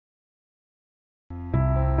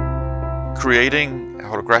Creating a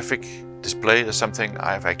holographic display is something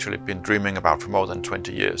I've actually been dreaming about for more than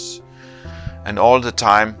 20 years. And all the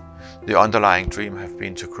time, the underlying dream have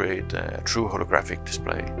been to create a true holographic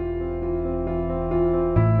display.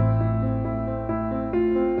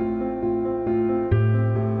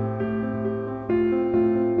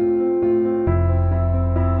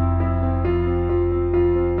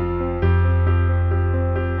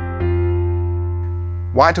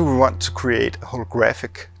 Why do we want to create a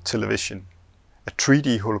holographic television, a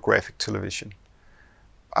 3D holographic television?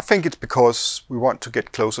 I think it's because we want to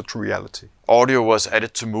get closer to reality. Audio was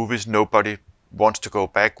added to movies, nobody wants to go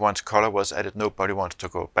back. Once color was added, nobody wants to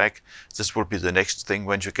go back. This will be the next thing.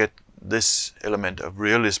 When you get this element of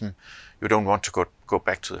realism, you don't want to go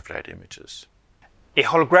back to the flat images. A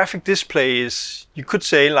holographic display is, you could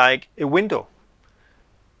say, like a window.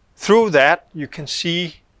 Through that you can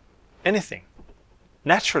see anything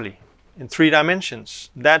naturally in 3 dimensions.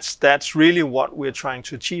 That's really what we're trying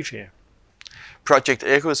to achieve here. Project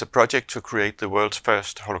Echo is a project to create the world's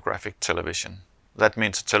first holographic television. That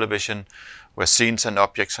means a television where scenes and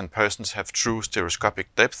objects and persons have true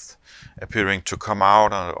stereoscopic depth, appearing to come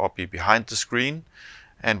out or be behind the screen,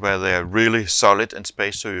 and where they are really solid in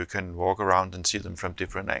space so you can walk around and see them from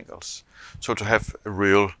different angles. So to have a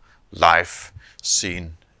real live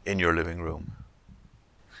scene in your living room.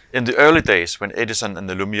 In the early days, when Edison and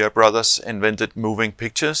the Lumiere brothers invented moving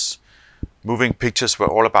pictures were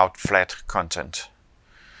all about flat content.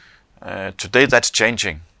 Today that's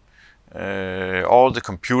changing. All the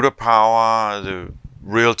computer power, the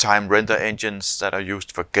real-time render engines that are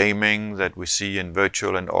used for gaming, that we see in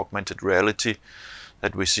virtual and augmented reality,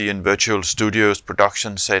 that we see in virtual studios,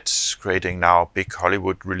 production sets, creating now big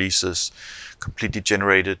Hollywood releases, completely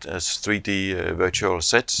generated as 3D virtual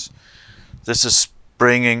sets. This is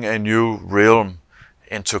bringing a new realm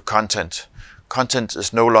into content. Content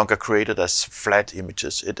is no longer created as flat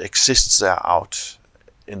images. It exists there out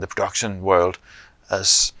in the production world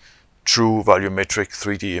as true volumetric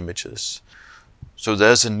 3D images. So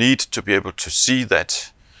there's a need to be able to see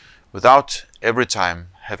that without every time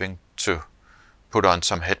having to put on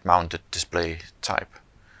some head-mounted display type.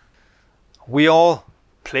 We all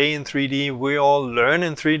play in 3D, we all learn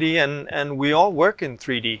in 3D, and we all work in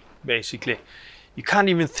 3D, basically. You can't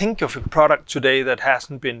even think of a product today that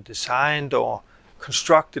hasn't been designed or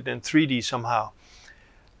constructed in 3D somehow.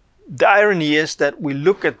 The irony is that we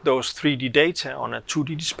look at those 3D data on a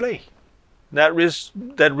 2D display. That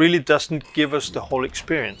really doesn't give us the whole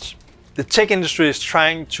experience. The tech industry is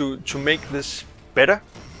trying to make this better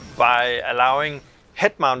by allowing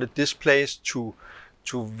head-mounted displays to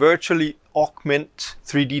virtually augment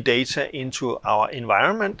 3D data into our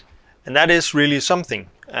environment. And that is really something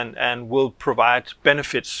and will provide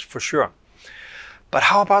benefits for sure. But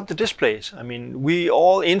how about the displays? I mean, we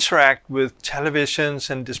all interact with televisions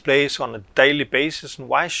and displays on a daily basis, and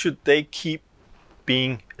why should they keep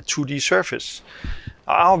being a 2D surface?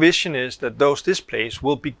 Our vision is that those displays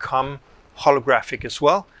will become holographic as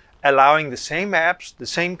well, allowing the same apps, the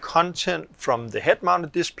same content from the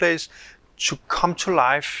head-mounted displays to come to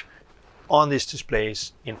life on these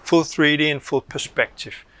displays in full 3D and full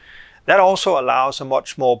perspective. That also allows a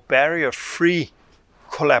much more barrier-free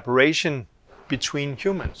collaboration between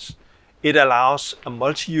humans. It allows a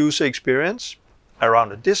multi-user experience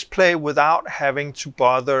around a display without having to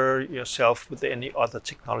bother yourself with any other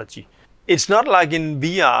technology. It's not like in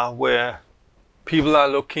VR where people are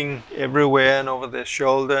looking everywhere and over their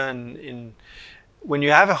shoulder. And when you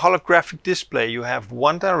have a holographic display, you have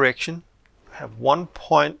one direction, you have one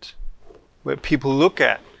point where people look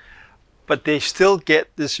at, but they still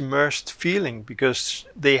get this immersed feeling because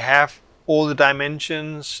they have all the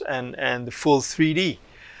dimensions and the full 3D.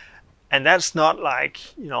 And that's not like,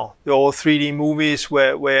 the old 3D movies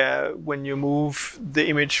where when you move, the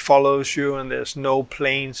image follows you and there's no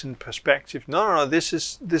planes in perspective. No, this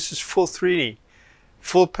is full 3D,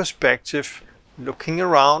 full perspective, looking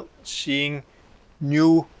around, seeing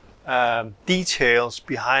new details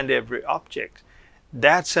behind every object.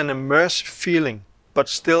 That's an immersive feeling, but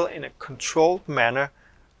still in a controlled manner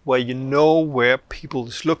where you know where people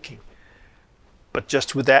is looking. But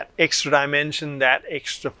just with that extra dimension, that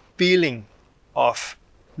extra feeling of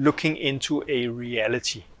looking into a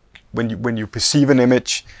reality. When you perceive an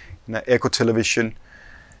image in an Echo television,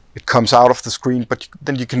 it comes out of the screen, but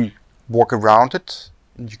then you can walk around it,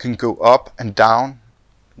 and you can go up and down,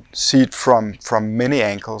 see it from many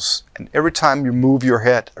angles. And every time you move your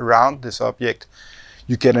head around this object,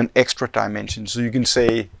 you get an extra dimension. So you can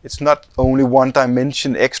say it's not only one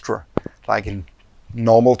dimension extra, like in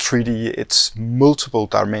normal 3D, it's multiple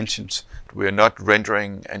dimensions we are not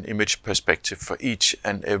rendering an image perspective for each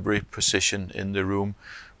and every position in the room.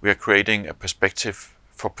 We are creating a perspective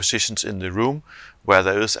for positions in the room where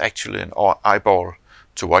there is actually an eyeball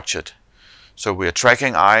to watch it. So we are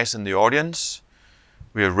tracking eyes in the audience.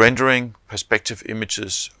 We are rendering perspective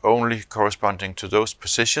images only corresponding to those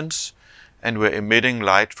positions, and we're emitting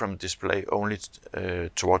light from display only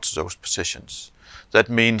towards those positions. That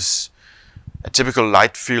means a typical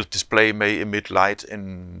light field display may emit light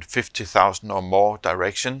in 50,000 or more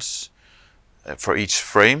directions for each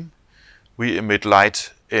frame. We emit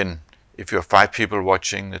light in, if you're 5 people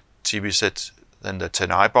watching the TV set, then there are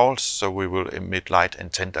 10 eyeballs, so we will emit light in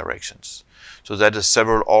 10 directions. So that is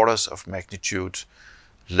several orders of magnitude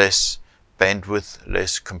less bandwidth,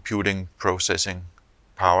 less computing processing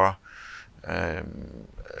power,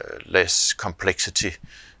 less complexity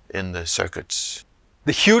in the circuits.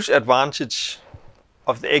 The huge advantage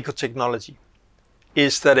of the Echo technology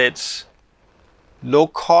is that it's low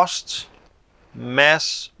cost,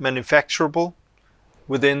 mass manufacturable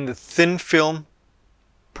within the thin film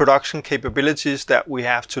production capabilities that we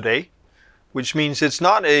have today, which means it's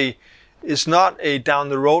not a down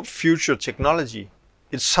the road future technology.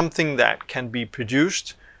 It's something that can be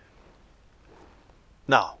produced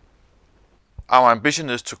now. Our ambition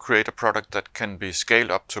is to create a product that can be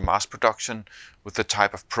scaled up to mass production with the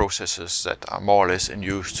type of processes that are more or less in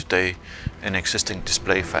use today in existing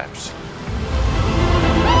display fabs.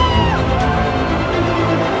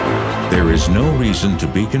 There is no reason to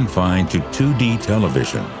be confined to 2D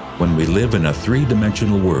television when we live in a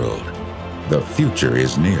 3-dimensional world. The future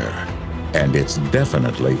is near, and it's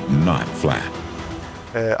definitely not flat.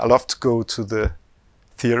 I love to go to the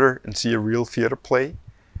theater and see a real theater play.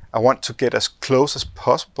 I want to get as close as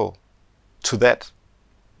possible to that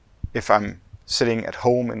if I'm sitting at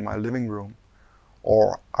home in my living room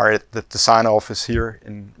or are at the design office here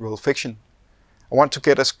in Real Fiction. I want to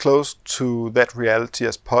get as close to that reality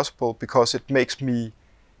as possible because it makes me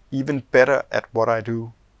even better at what I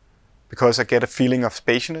do, because I get a feeling of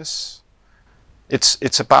spaciousness.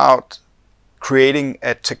 It's about creating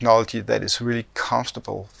a technology that is really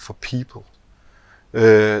comfortable for people,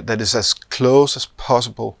 that is as close as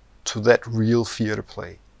possible to that real theater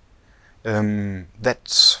play.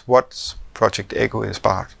 That's what Project Echo is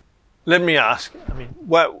about. Let me ask,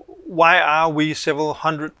 why are we several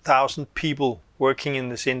 100,000 people working in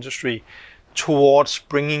this industry towards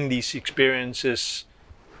bringing these experiences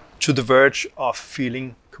to the verge of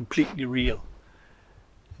feeling completely real?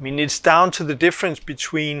 It's down to the difference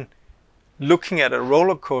between looking at a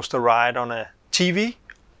roller coaster ride on a TV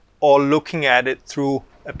or looking at it through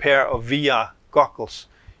a pair of VR goggles.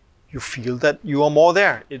 You feel that you are more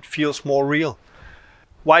there. It feels more real.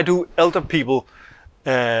 Why do elder people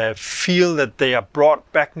feel that they are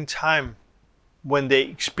brought back in time when they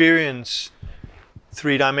experience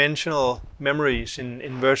 3-dimensional memories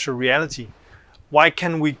in virtual reality? Why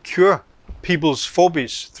can we cure people's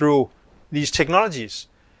phobias through these technologies?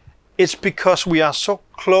 It's because we are so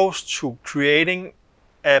close to creating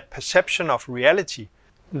a perception of reality.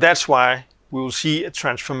 That's why we will see a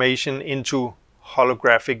transformation into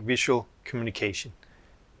holographic visual communication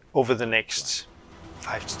over the next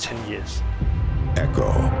 5 to 10 years.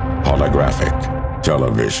 Echo holographic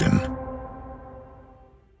television.